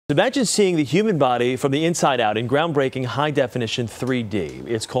Imagine seeing the human body from the inside out in groundbreaking high-definition 3D.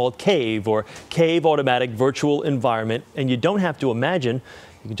 It's called CAVE, or Cave Automatic Virtual Environment, and you don't have to imagine,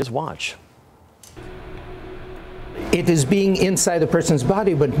 you can just watch. It is being inside a person's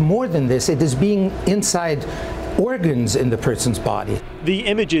body, but more than this, it is being inside organs in the person's body. The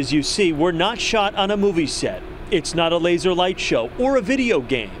images you see were not shot on a movie set. It's not a laser light show or a video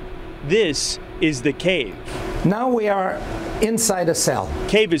game. This is the CAVE. Now we are inside a cell.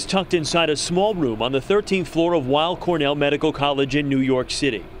 CAVE is tucked inside a small room on the 13th floor of Weill Cornell Medical College in New York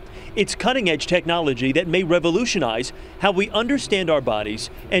City. It's cutting-edge technology that may revolutionize how we understand our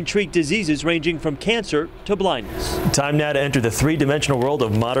bodies and treat diseases ranging from cancer to blindness. Time now to enter the three-dimensional world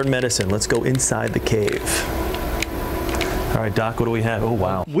of modern medicine. Let's go inside the CAVE. All right, Doc, what do we have? Oh,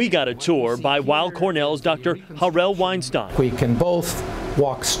 wow. We got a tour by Weill Cornell's Dr. Harel Weinstein. We can both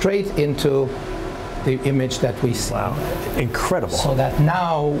walk straight into the image that we see. Wow, incredible. So that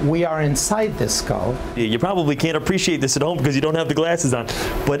now we are inside this skull. You probably can't appreciate this at home because you don't have the glasses on,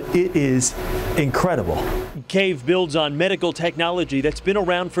 but it is incredible. CAVE builds on medical technology that's been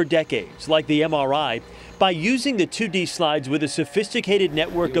around for decades, like the MRI, by using the 2D slides with a sophisticated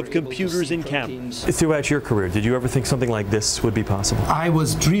network of computers and cameras. Throughout your career, did you ever think something like this would be possible? I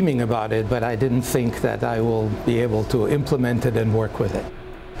was dreaming about it, but I didn't think that I will be able to implement it and work with it.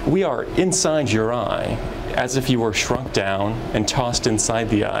 We are inside your eye, as if you were shrunk down and tossed inside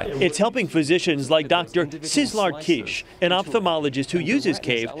the eye. It's helping physicians like Dr. Sislard Kish, an ophthalmologist who uses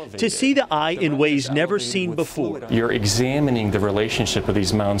CAVE to see the eye in ways never seen before. You're examining the relationship of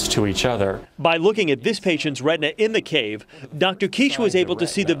these mounts to each other. By looking at this patient's retina in the CAVE, Dr. Kish was able to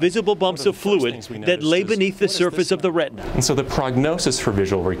see the visible bumps of fluid that lay beneath the surface of the retina. And so the prognosis for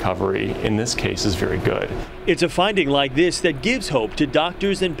visual recovery in this case is very good. It's a finding like this that gives hope to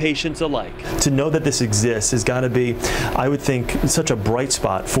doctors and patients alike. To know that this exists has got to be, I would think, such a bright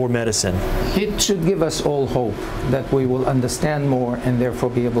spot for medicine. It should give us all hope that we will understand more and therefore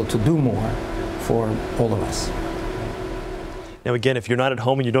be able to do more for all of us. Now again, if you're not at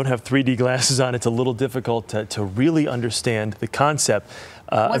home and you don't have 3D glasses on, it's a little difficult to really understand the concept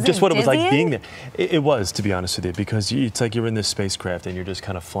of just what it was like being there. It was, to be honest with you, because it's like you're in this spacecraft and you're just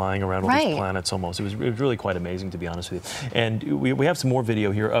kind of flying around all these planets almost. It was really quite amazing, to be honest with you. And we have some more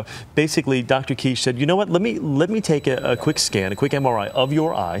video here. Basically, Dr. Kish said, you know what, let me take a quick scan, a quick MRI of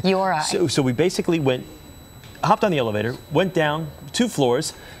your eye. Your eye. So we basically hopped on the elevator, went down 2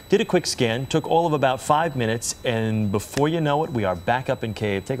 floors, did a quick scan, took all of about 5 minutes, and before you know it, we are back up in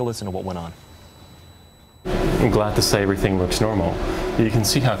CAVE. Take a listen to what went on. I'm glad to say everything looks normal. You can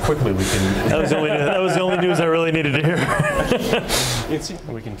see how quickly we can... That was the only news I really needed to hear.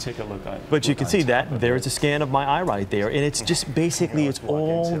 We can take a look at it. But you can see that there's a scan of my eye right there, and it's just basically, it's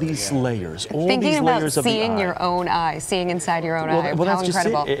all these layers, Thinking about seeing your own eye, seeing inside your own eye, well, how that's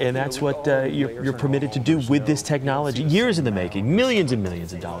incredible. just it, and that's what you're permitted to do with this technology. Years in the making, millions and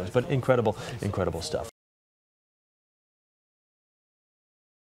millions of dollars, but incredible, incredible stuff.